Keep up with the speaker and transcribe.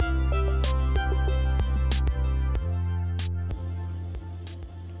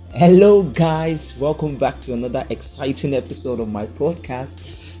Hello, guys, welcome back to another exciting episode of my podcast.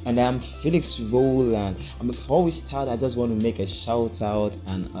 And I'm Felix Rowland. And before we start, I just want to make a shout out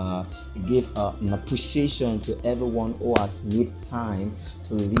and give an appreciation to everyone who has made time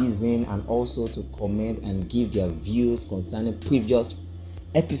to listen and also to comment and give their views concerning previous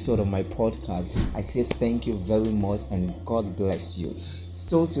episode of my podcast. I say thank you very much and God bless you.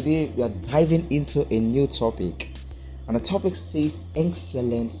 So today we are diving into a new topic, and the topic says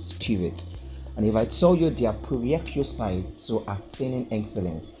excellent spirit. And if I tell you there are prerequisites to attaining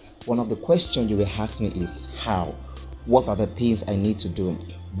excellence, one of the questions you will ask me is how? What are the things I need to do?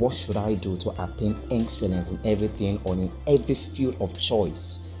 What should I do to attain excellence in everything or in every field of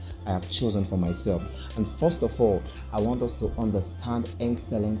choice I have chosen for myself? And first of all, I want us to understand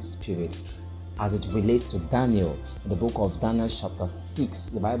excellent spirit as it relates to Daniel. In the book of Daniel chapter 6,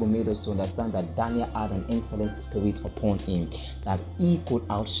 the Bible made us to understand that Daniel had an excellent spirit upon him, that he could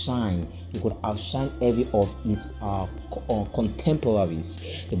outshine every of his contemporaries.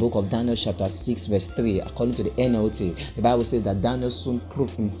 The book of Daniel chapter 6 verse 3, according to the NLT, the Bible says that Daniel soon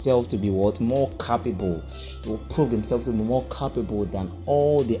proved himself to be more capable. He proved himself to be more capable than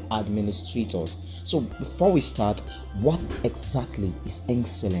all the administrators. So before we start, what exactly is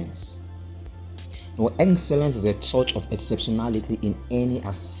excellence? Well, excellence is a touch of exceptionality in any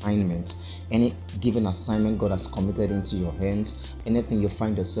assignment, any given assignment God has committed into your hands, anything you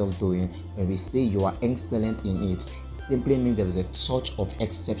find yourself doing. When we say you are excellent in it, it simply means there is a touch of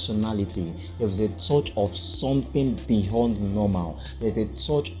exceptionality. There is a touch of something beyond normal. There's a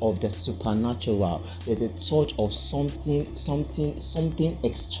touch of the supernatural. There's a touch of something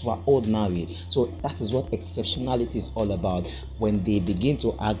extraordinary. So that is what exceptionality is all about. When they begin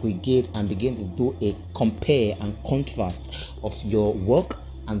to aggregate and begin to do a compare and contrast of your work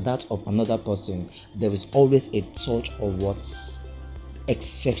and that of another person, there is always a touch of what's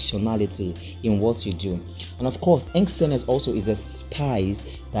exceptionality in what you do. And of course, excellence also is a spice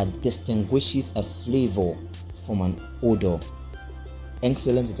that distinguishes a flavor from an odor.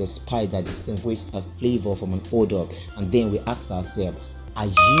 Excellence is a spice that distinguishes a flavor from an odor. And then we ask ourselves, are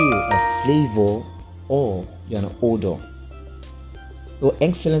you a flavor or you're an odor? So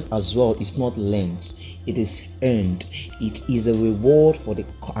excellence as well is not learned, it is earned. It is a reward for the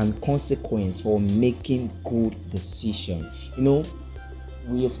and consequence for making good decisions.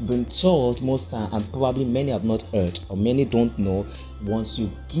 We have been told most time, and probably many have not heard or many don't know, once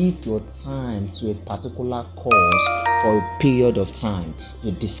you give your time to a particular cause for a period of time,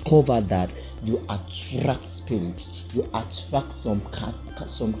 you discover that you attract spirits, you attract some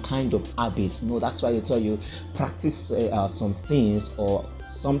kind of habits. That's why they tell you practice some things or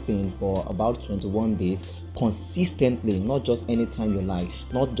something for about 21 days consistently, not just anytime you like,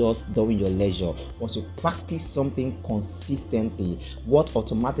 not just during your leisure. Once you practice something consistently, what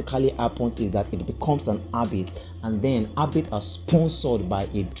automatically happens is that it becomes an habit, and then habits are sponsored by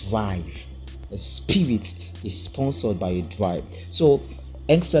a drive. A spirit is sponsored by a drive. So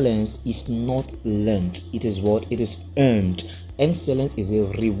excellence is not learned, it is what? It is earned. Excellence is a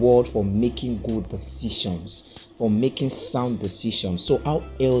reward for making good decisions, for making sound decisions. So how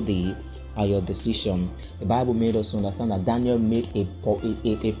healthy are your decisions? The Bible made us understand that Daniel made a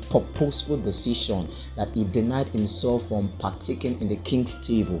purposeful decision, that he denied himself from partaking in the king's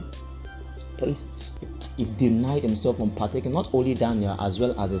table. He denied himself from partaking, not only Daniel as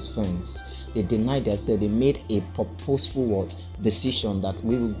well as his friends. They denied themselves. They made a purposeful decision that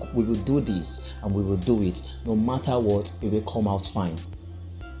we will do this and we will do it. No matter what, it will come out fine.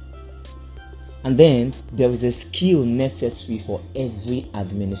 And then there is a skill necessary for every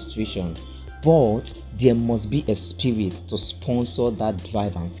administration, but there must be a spirit to sponsor that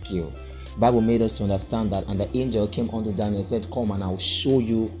drive and skill. The Bible made us to understand that, and the angel came unto Daniel and said, "Come and I will show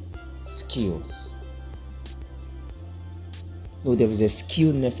you skills." No, there is a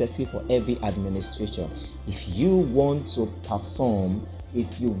skill necessary for every administration. If you want to perform,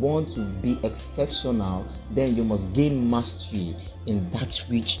 if you want to be exceptional, then you must gain mastery in that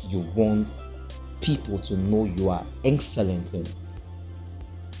which you want people to know you are excellent in.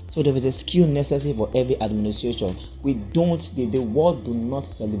 So there is a skill necessary for every administration. The world do not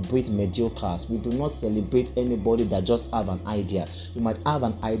celebrate mediocres. We do not celebrate anybody that just have an idea. You might have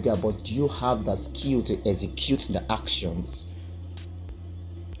an idea, but do you have the skill to execute the actions?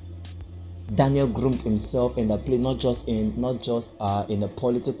 Daniel groomed himself in the play, not just in the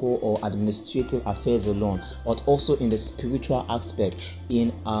political or administrative affairs alone, but also in the spiritual aspect.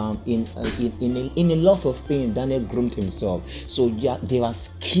 In a lot of things, Daniel groomed himself. So yeah, there are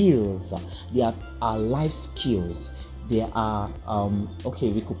skills. There are life skills. There are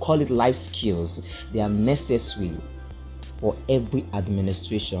we could call it life skills. They are necessary for every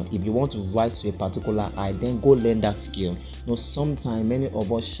administration. If you want to rise to a particular height, then go learn that skill. Sometimes many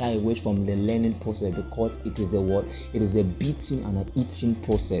of us shy away from the learning process because it is a what? It is a beating and an eating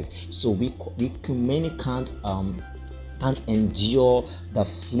process. So many can't endure the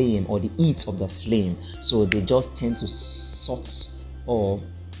flame or the heat of the flame, so they just tend to sort or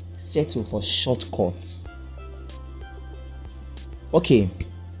settle for shortcuts. Okay,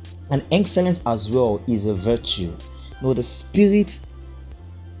 and excellence as well is a virtue. The spirit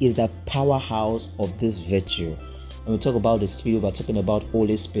is the powerhouse of this virtue. When we talk about the Spirit, we're talking about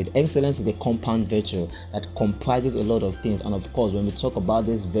Holy Spirit. Excellence is the compound virtue that comprises a lot of things. And of course, when we talk about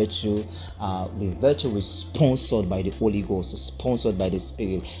this virtue, the virtue is sponsored by the Holy Ghost, sponsored by the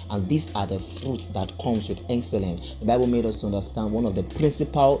Spirit. And these are the fruits that comes with excellence. The Bible made us to understand one of the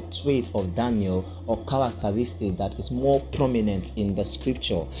principal traits of Daniel, or characteristic that is more prominent in the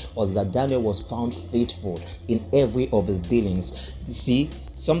scripture, was that Daniel was found faithful in every of his dealings. You see,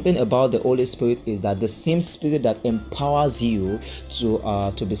 something about the Holy Spirit is that the same Spirit that empowers you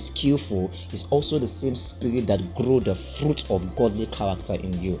to be skillful is also the same Spirit that grows the fruit of godly character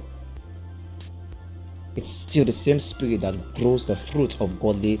in you. It's still the same Spirit that grows the fruit of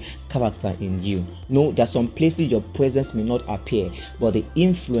godly character in you. There are some places your presence may not appear, but the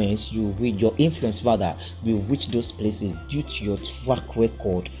influence will reach those places due to your track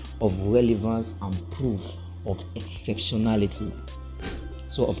record of relevance and proof of exceptionality.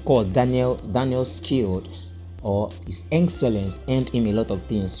 So of course, Daniel's skill or his excellence earned him a lot of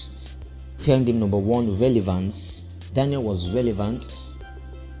things. Turned him, number one, relevance. Daniel was relevant.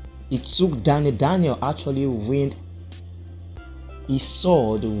 It took Daniel actually reigned. He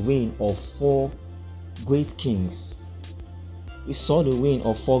saw the reign of 4 great kings. He saw the reign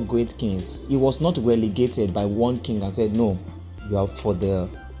of 4 great kings. He was not relegated by one king and said, no, you are for the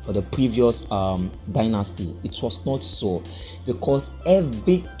previous dynasty. It was not so, because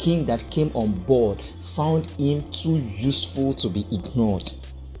every king that came on board found him too useful to be ignored.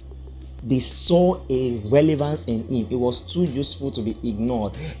 They saw a relevance in him. It was too useful to be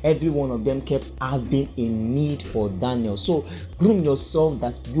ignored. Every one of them kept having a need for Daniel. So groom yourself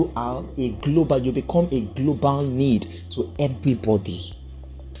that you become a global need to everybody.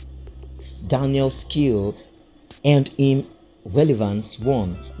 Daniel's skill earned him relevance,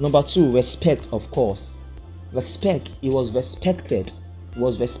 1. Number 2, respect, of course. Respect. He was respected.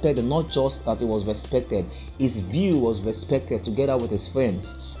 Not just that he was respected, his view was respected together with his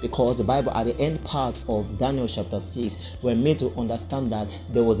friends, because the Bible at the end part of Daniel chapter 6 were made to understand that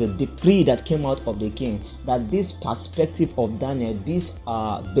there was a decree that came out of the king, that this perspective of Daniel, this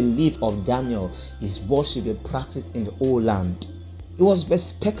belief of Daniel is what should be practiced in the whole land. He was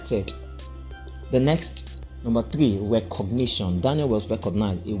respected. The next, number 3, recognition. Daniel was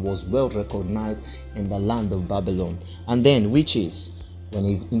recognized. He was well recognized in the land of Babylon. And then riches. When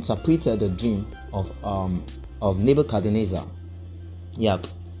he interpreted the dream of Nebuchadnezzar,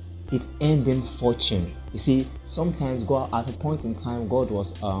 it earned him fortune. You see, sometimes God, at a point in time, God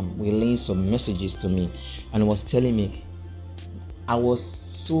was relaying some messages to me, and was telling me I was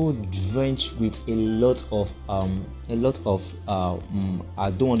so drenched with a lot of I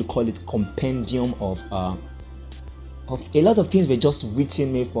don't want to call it compendium of a lot of things were just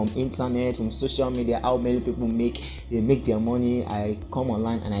reaching me from internet, from social media. How many people make their money? I come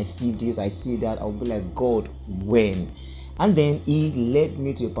online and I see this, I see that. I'll be like, God, when? And then he led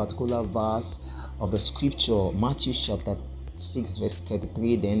me to a particular verse of the scripture, Matthew chapter 6 verse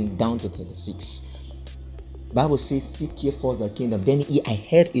 33, then down to 36. Bible says, seek ye first the kingdom. Then I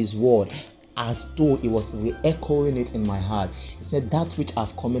heard his word as though it was re-echoing it in my heart. He said, that which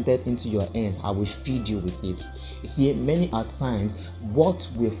I've committed into your hands, I will feed you with it. You see, many at times, what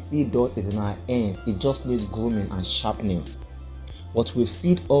will feed us is in our hands. It just needs grooming and sharpening. What will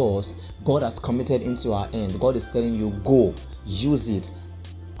feed us, God has committed into our hands. God is telling you, go, use it.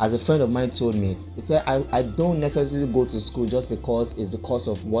 As a friend of mine told me, he said, I don't necessarily go to school just because it's because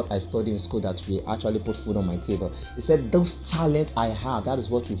of what I study in school that we actually put food on my table. He said, those talents I have, that is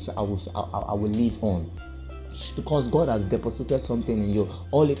what I will live on. Because God has deposited something in you.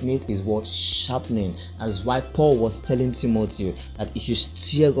 All it needs is what? Sharpening. That's why Paul was telling Timothy that he should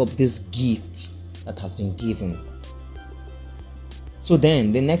stir up this gift that has been given. So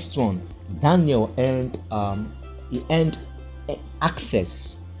then, the next one, Daniel earned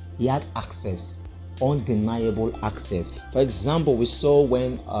access. He had access, undeniable access. For example, we saw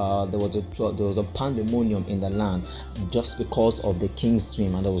when there was a pandemonium in the land just because of the king's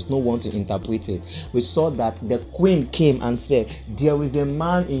dream, and there was no one to interpret it. We saw that the queen came and said, there is a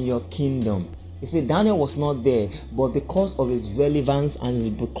man in your kingdom. You see, Daniel was not there, but because of his relevance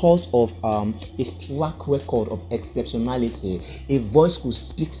and because of his track record of exceptionality, a voice could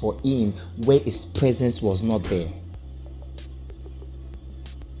speak for him where his presence was not there.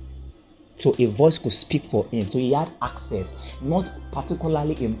 So a voice could speak for him. So he had access, not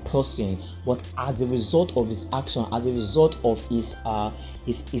particularly in person, but as a result of his action, as a result of his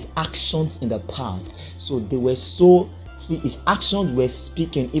actions in the past. So they were his actions were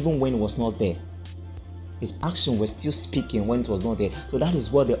speaking even when he was not there. His action was still speaking when it was not there. So that is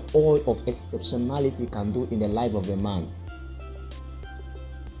what the oil of exceptionality can do in the life of a man.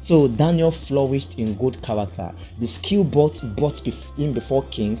 So Daniel flourished in good character. The skill brought him before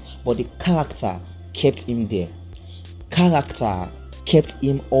kings, but the character kept him there. Character kept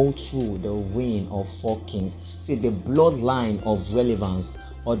him all through the reign of 4 kings. See, the bloodline of relevance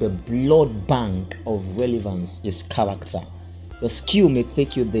or the blood bank of relevance is character. The skill may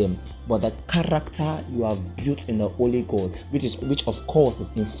take you there, but the character you have built in the Holy Ghost, which of course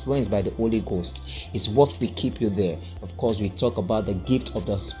is influenced by the Holy Ghost, is what will keep you there. Of course, we talk about the gift of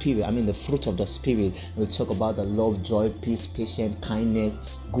the Spirit, the fruit of the Spirit. We talk about the love, joy, peace, patience, kindness,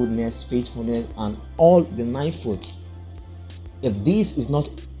 goodness, faithfulness, and all the 9 fruits. If this is not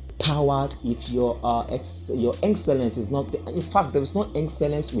powered, if your excellence is not, in fact, there is no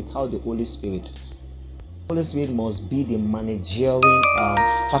excellence without the Holy Spirit. Holy Spirit must be the managerial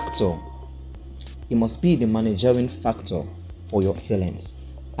factor. It must be the managerial factor for your excellence.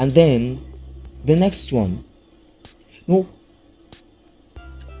 And then the next one.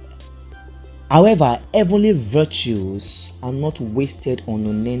 However, heavenly virtues are not wasted on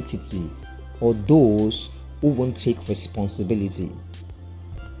nonentity or those who won't take responsibility.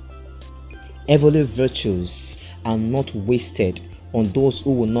 Heavenly virtues are not wasted on those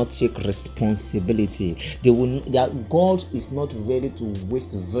who will not take responsibility. God is not ready to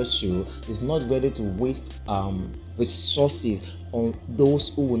waste virtue, is not ready to waste resources on those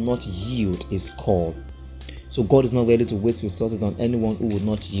who will not yield his call. So God is not ready to waste resources on anyone who will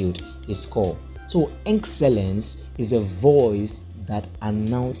not yield his call. So excellence is a voice that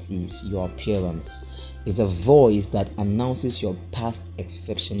announces your appearance. It's a voice that announces your past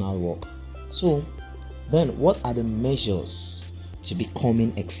exceptional work. So then what are the measures to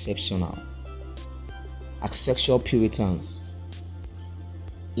becoming exceptional? As sexual Puritans,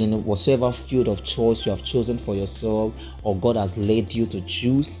 in whatever field of choice you have chosen for yourself or God has led you to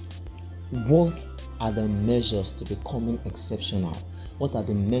choose, what are the measures to becoming exceptional? What are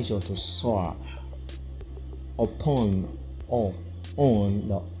the measures to soar upon or on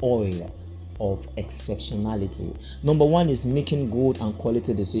the oil of exceptionality? Number 1 is making good and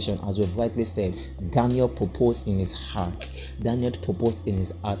quality decisions. As we've rightly said, Daniel proposed in his heart. Daniel proposed in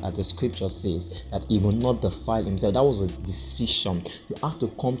his heart, as the scripture says, that he will not defile himself. That was a decision. You have to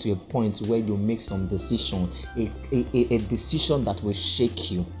come to a point where you make some decision, a decision that will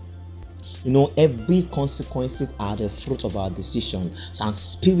shake you. Every consequences are the fruit of our decision, and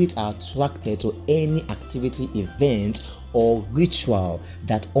spirits are attracted to any activity, event, or ritual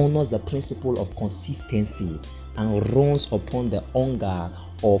that honors the principle of consistency and runs upon the hunger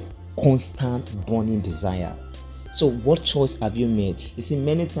of constant burning desire. So what choice have you made? You see,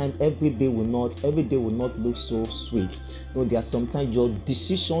 many times every day will not look so sweet. There are sometimes your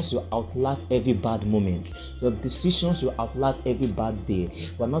decisions will outlast every bad moment. Your decisions will outlast every bad day.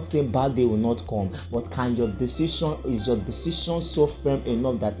 We're not saying bad day will not come, but is your decision so firm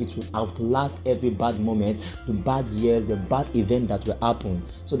enough that it will outlast every bad moment, the bad years, the bad event that will happen?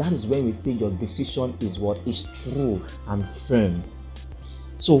 So that is when we say your decision is what is true and firm.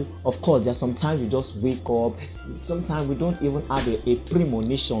 So, of course, there are sometimes you just wake up. Sometimes we don't even have a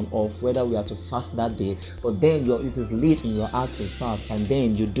premonition of whether we are to fast that day. But then it is laid in your heart to fast, and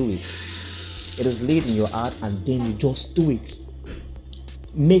then you do it. It is laid in your heart, and then you just do it.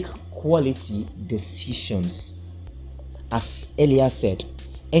 Make quality decisions. As Elia said,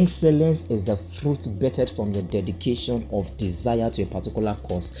 excellence is the fruit bettered from your dedication of desire to a particular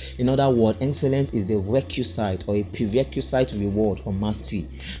cause. In other words, excellence is the requisite or a prerequisite reward for mastery.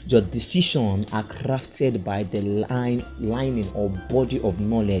 Your decisions are crafted by the lining or body of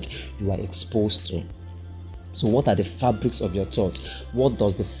knowledge you are exposed to. So what are the fabrics of your thought? What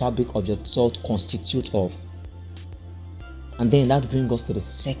does the fabric of your thought constitute of? And then that brings us to the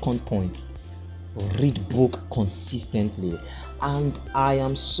second point. Read book consistently. And I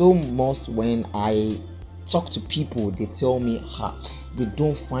am so most when I talk to people, they tell me they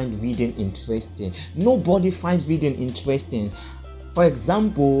don't find reading interesting. Nobody finds reading interesting. For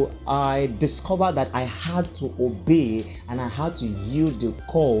example, I discovered that I had to obey and I had to yield the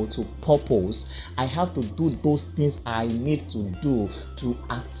call to purpose. I have to do those things I need to do to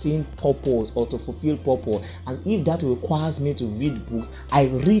attain purpose or to fulfill purpose. And if that requires me to read books, I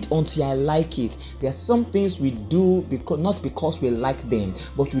read until I like it. There are some things we do not because we like them,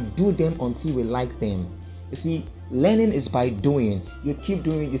 but we do them until we like them. You see, learning is by doing. You keep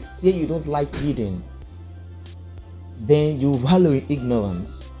doing. You say you don't like reading, then you wallow in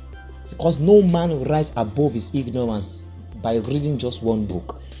ignorance, because no man will rise above his ignorance by reading just one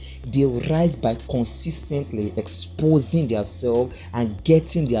book. They rise by consistently exposing themselves and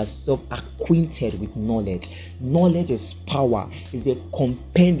getting themselves acquainted with knowledge. Knowledge is power. It's a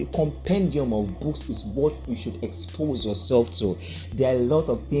compendium of books is what you should expose yourself to. There are a lot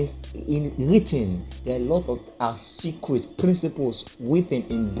of things written. There are a lot of secret principles written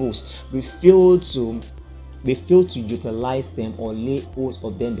in books. We fail to utilize them or lay hold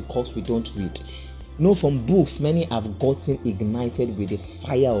of them because we don't read. From books, many have gotten ignited with the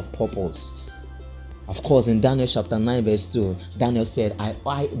fire of purpose. Of course, in Daniel chapter 9 verse 2, Daniel said,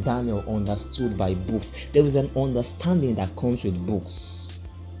 I Daniel understood by books. There is an understanding that comes with books.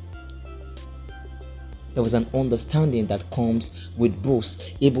 There was an understanding that comes with books.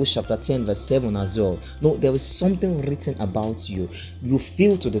 Hebrews chapter 10 verse 7 as well. No, there is something written about you. You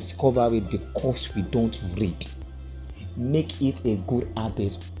fail to discover it because we don't read. Make it a good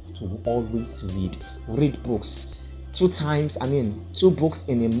habit to always read. Read books. 2 books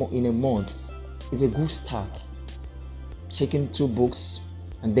in a month is a good start. Taking 2 books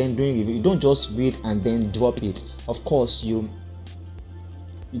and then doing it. You don't just read and then drop it. Of course, you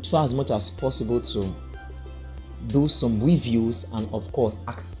try as much as possible to do some reviews and of course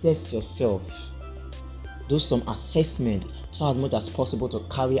assess yourself. Do some assessment. Try as much as possible to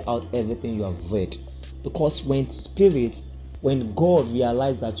carry out everything you have read. Because when God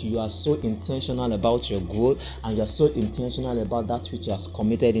realizes that you are so intentional about your growth and you are so intentional about that which He has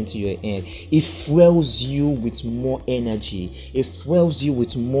committed into your hand, it fuels you with more energy. It fuels you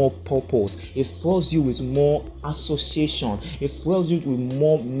with more purpose. It fuels you with more association. It fuels you with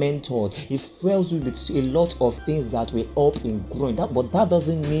more mentors. It fuels you with a lot of things that will help in growing. But that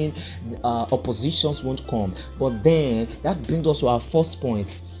doesn't mean oppositions won't come. But then that brings us to our first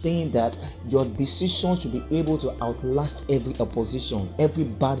point, saying that your decision should be able to outlast every opposition, every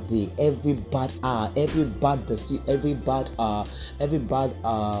bad day, every bad hour, every bad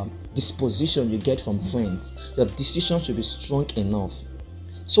disposition you get from friends. Your decision should be strong enough.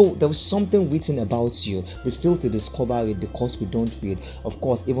 So there was something written about you. We fail to discover it because we don't read. Of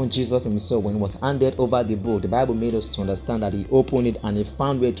course, even Jesus himself, when he was handed over the book, the Bible made us to understand that he opened it and he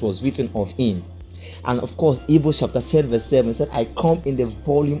found where it was written of him. And of course, Hebrews chapter 10 verse 7 said, I come in the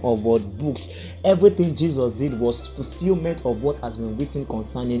volume of what books. Everything Jesus did was fulfillment of what has been written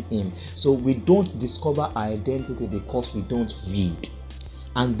concerning him. So we don't discover our identity because we don't read.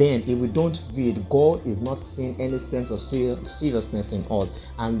 And then if we don't read, God is not seeing any sense of seriousness in us.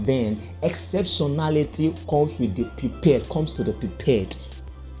 And then exceptionality comes to the prepared.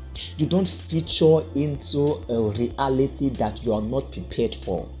 You don't feature into a reality that you are not prepared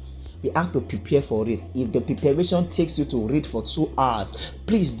for. We have to prepare for it. If the preparation takes you to read for 2 hours,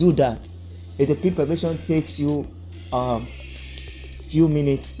 please do that. If the preparation takes you few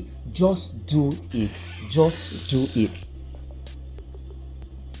minutes, just do it. Just do it.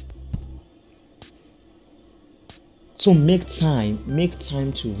 So make time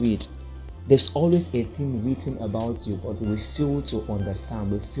to read. There's always a thing written about you, but we fail to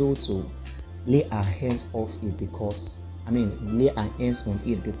understand. We fail to lay our hands on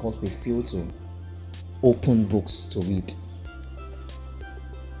it because we fail to open books to read.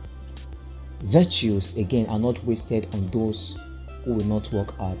 Virtues, again, are not wasted on those who will not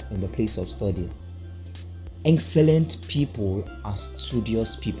work hard in the place of study. Excellent people are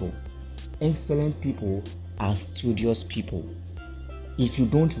studious people. Excellent people are studious people. If you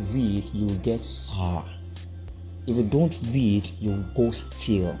don't read, you will get sour. If you don't read, you will go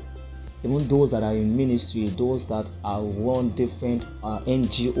stale. Even those that are in ministry, those that are run different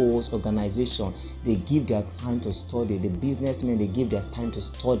NGOs, organizations, they give their time to study. The businessmen, they give their time to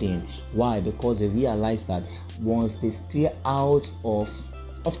studying. Why? Because they realize that once they stay out of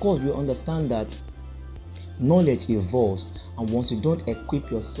course, you understand that knowledge evolves, and once you don't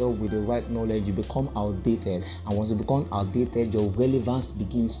equip yourself with the right knowledge, you become outdated. And once you become outdated, your relevance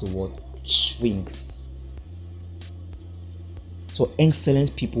begins to shrinks. So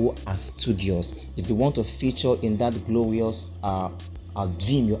excellent people are studious. If you want to feature in that glorious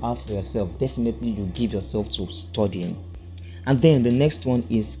dream you have for yourself, definitely you give yourself to studying. And then the next one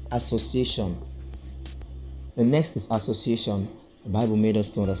is association. The next is association. The Bible made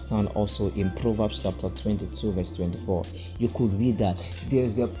us to understand also in Proverbs chapter 22 verse 24. You could read that there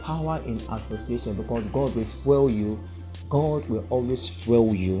is a power in association, because God will fuel you. God will always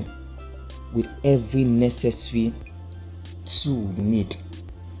fuel you with every necessary tool you need.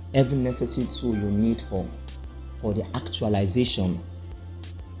 Every necessary tool you need for the actualization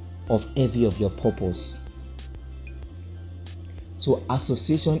of every of your purpose. So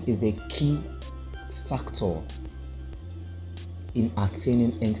association is a key factor in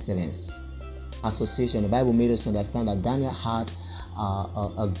attaining excellence. Association. The Bible made us understand that Daniel had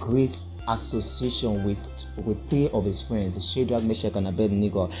a great association with three of his friends, Shadrach, Meshach, and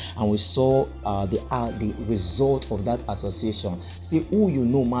Abednego, and we saw the result of that association. See, who you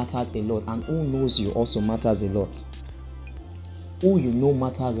know matters a lot, and who knows you also matters a lot. Who you know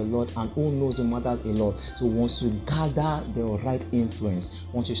matters a lot, and who knows you matters a lot. So once you gather the right influence,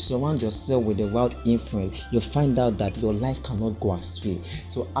 once you surround yourself with the right influence, you'll find out that your life cannot go astray.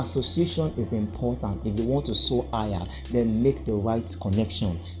 So association is important. If you want to soar higher, then make the right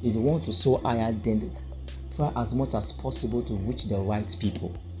connection. If you want to soar higher, then try as much as possible to reach the right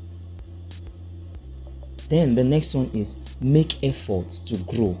people. Then the next one is make efforts to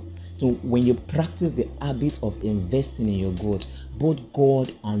grow. So when you practice the habit of investing in your growth, both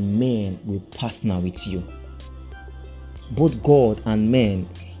God and men will partner with you. Both God and men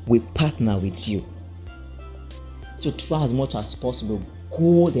will partner with you. So try as much as possible.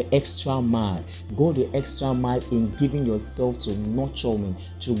 Go the extra mile. Go the extra mile in giving yourself to nurturing,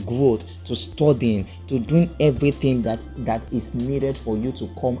 to growth, to studying, to doing everything that is needed for you to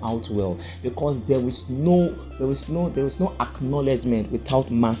come out well. Because there is no acknowledgement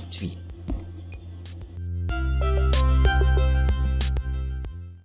without mastery.